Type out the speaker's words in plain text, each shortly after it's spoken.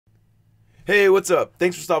Hey, what's up?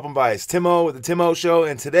 Thanks for stopping by. It's Timo with the Timo Show,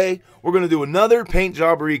 and today we're going to do another paint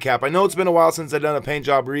job recap. I know it's been a while since I've done a paint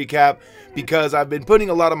job recap because I've been putting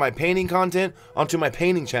a lot of my painting content onto my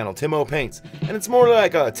painting channel, Timo Paints, and it's more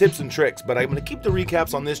like tips and tricks, but I'm going to keep the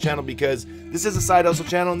recaps on this channel because this is a side hustle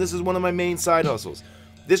channel, and this is one of my main side hustles.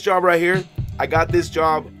 This job right here, I got this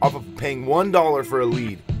job off of paying $1 for a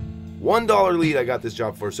lead. $1 lead I got this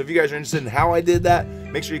job for. So if you guys are interested in how I did that,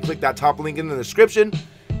 make sure you click that top link in the description.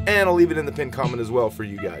 And I'll leave it in the pinned comment as well for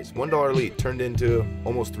you guys. $1 lead turned into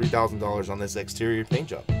almost $3,000 on this exterior paint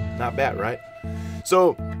job. Not bad, right?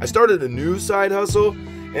 So I started a new side hustle,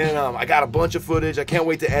 and I got a bunch of footage. I can't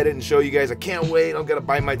wait to edit and show you guys. I can't wait. I'm gonna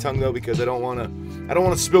bite my tongue though because I don't want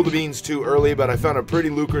to spill the beans too early. But I found a pretty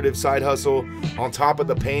lucrative side hustle on top of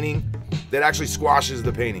the painting that actually squashes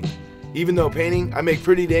the painting. Even though painting, I make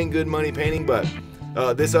pretty dang good money painting, but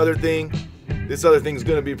this other thing's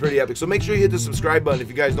gonna be pretty epic. So make sure you hit the subscribe button if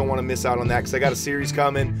you guys don't want to miss out on that, because I got a series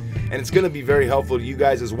coming and it's gonna be very helpful to you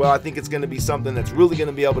guys as well. I think it's gonna be something that's really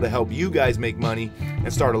gonna be able to help you guys make money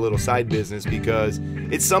and start a little side business, because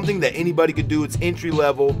it's something that anybody could do. It's entry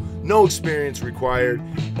level, no experience required,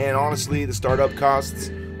 and honestly the startup costs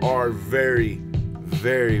are very,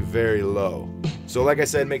 very, very low. So like I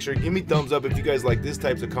said, make sure you give me thumbs up if you guys like this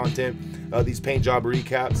types of content, these paint job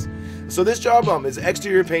recaps. So this job is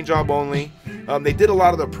exterior paint job only. They did a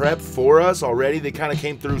lot of the prep for us already. They kind of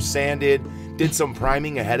came through, sanded, did some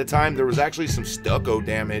priming ahead of time. There was actually some stucco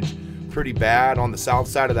damage, pretty bad, on the south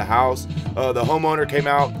side of the house. The homeowner came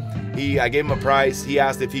out. I gave him a price. He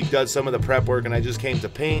asked if he does some of the prep work, and I just came to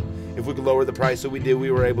paint. If we could lower the price, so we did.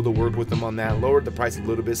 We were able to work with them on that. Lowered the price a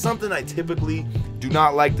little bit. Something I typically do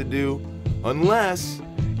not like to do unless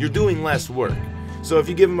you're doing less work. So if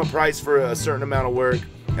you give them a price for a certain amount of work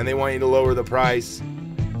and they want you to lower the price,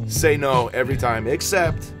 say no every time,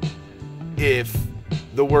 except if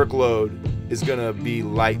the workload is gonna be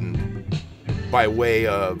lightened by way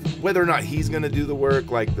of whether or not he's gonna do the work.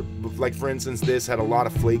 Like for instance, this had a lot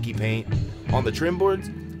of flaky paint on the trim boards,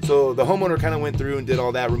 so the homeowner kind of went through and did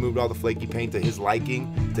all that, removed all the flaky paint to his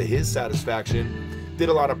liking, to his satisfaction. Did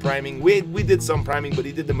a lot of priming. We did some priming, but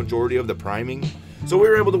he did the majority of the priming. So we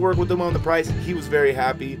were able to work with him on the price. He was very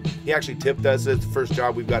happy. He actually tipped us. It's the first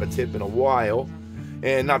job we've got a tip in a while.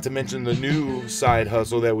 And not to mention the new side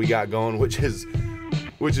hustle that we got going, which is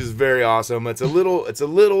very awesome. It's a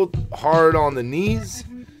little hard on the knees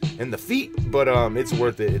and the feet, but it's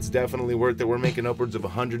worth it. It's definitely worth it. We're making upwards of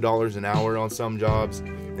 $100 an hour on some jobs,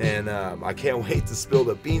 and I can't wait to spill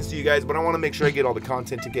the beans to you guys. But I want to make sure I get all the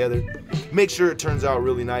content together, make sure it turns out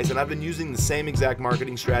really nice. And I've been using the same exact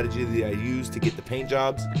marketing strategy that I used to get the paint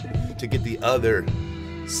jobs, to get the other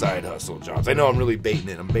side hustle jobs. I know I'm really baiting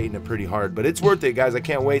it. I'm baiting it pretty hard, but it's worth it, guys. I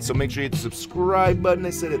can't wait. So make sure you hit the subscribe button.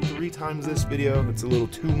 I said it 3 times this video. It's a little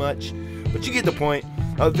too much, but you get the point.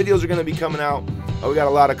 Videos are going to be coming out. We got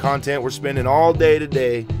a lot of content. We're spending all day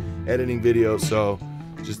today editing videos, so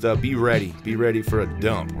just be ready. Be ready for a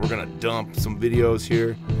dump. We're going to dump some videos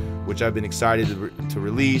here, which I've been excited to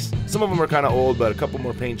release. Some of them are kind of old, but a couple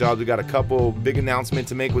more paint jobs. We got a couple big announcements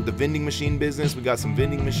to make with the vending machine business. We got some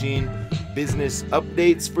vending machine business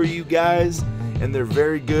updates for you guys, and they're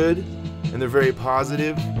very good and they're very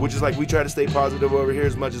positive, which is like we try to stay positive over here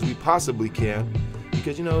as much as we possibly can,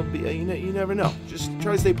 because you never know. Just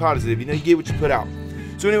try to stay positive. You get what you put out.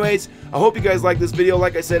 So anyways, I hope you guys like this video.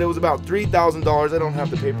 Like I said, it was about $3,000. I don't have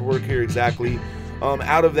the paperwork here exactly.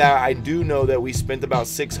 Out of that, I do know that we spent about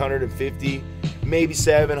 $650, maybe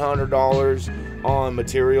 $700 on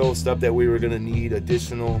material, stuff that we were gonna need,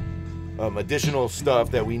 additional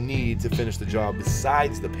stuff that we need to finish the job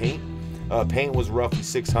besides the paint. Paint was roughly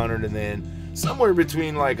 $600, and then somewhere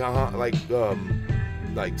between like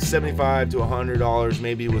 $75 to $100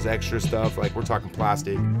 maybe was extra stuff. Like we're talking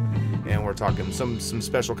plastic, and we're talking some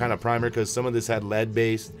special kind of primer, because some of this had lead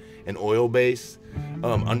based and oil based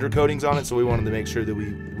undercoatings on it, so we wanted to make sure that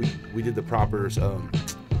we did the proper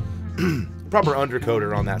proper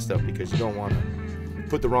undercoater on that stuff, because you don't want to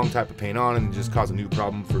put the wrong type of paint on and just cause a new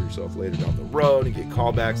problem for yourself later down the road and get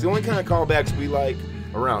callbacks. The only kind of callbacks we like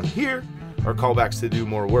around here are callbacks to do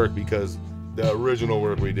more work, because the original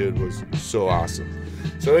work we did was so awesome.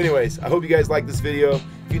 So anyways, I hope you guys liked this video.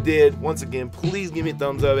 If you did, once again, please give me a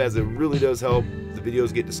thumbs up, as it really does help the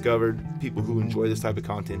videos get discovered. People who enjoy this type of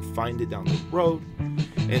content find it down the road.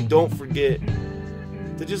 And don't forget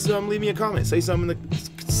to just leave me a comment. Say something.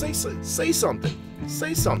 Say something.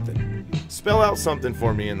 Spell out something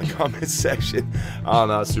for me in the comment section. Oh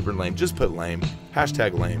no, it's super lame. Just put lame.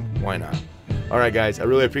 Hashtag lame. Why not? Alright guys, I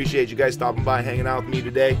really appreciate you guys stopping by, hanging out with me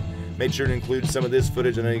today. Make sure to include some of this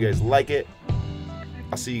footage. I know you guys like it.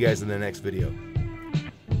 I'll see you guys in the next video.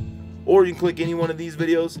 or you can click any one of these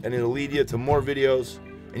videos and it'll lead you to more videos,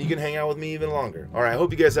 and you can hang out with me even longer. All right, I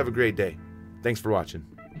hope you guys have a great day. Thanks for watching.